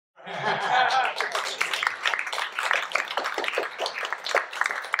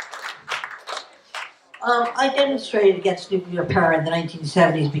I demonstrated against nuclear power in the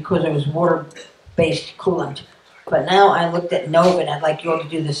 1970s because it was water-based coolant. But now I looked at NOVA, and I'd like you all to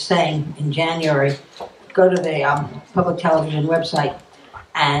do the same in January. Go to the public television website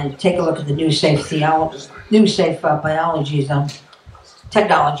and take a look at the new safe biologies,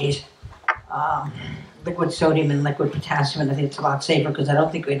 technologies, liquid sodium and liquid potassium, and I think it's a lot safer because I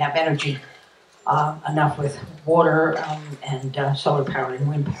don't think we'd have energy enough with water and solar power and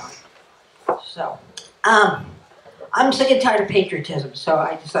wind power. So, I'm sick and tired of patriotism, so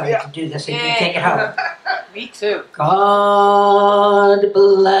I decided to do this and you can take it home. Me too. God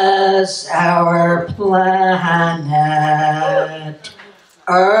bless our planet,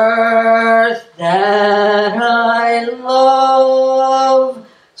 Earth that I love.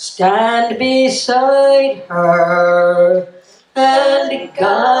 Stand beside her and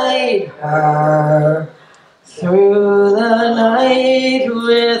guide her through the night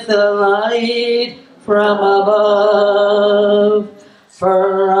with a light from above.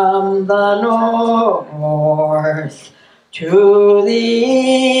 From the north to the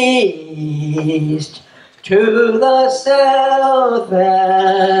east, to the south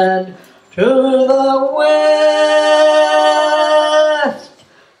and to the west.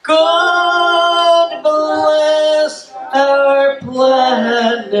 God bless our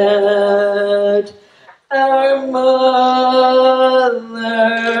planet, our Mother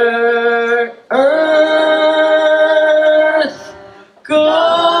Earth.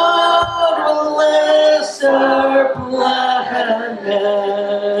 God bless our planet,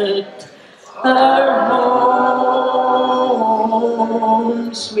 our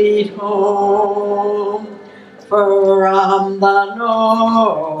home, sweet home. From the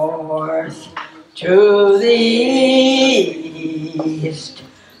north to the east,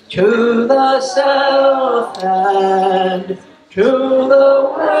 to the south and to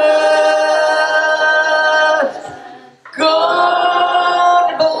the west.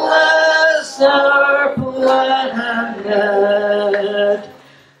 God bless our planet,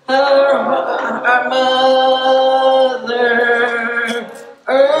 our Mother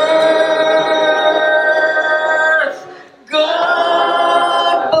Earth.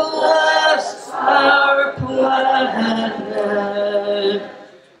 God bless our planet,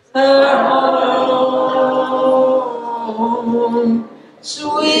 our home,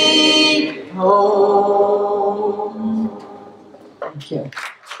 sweet home. Thank you.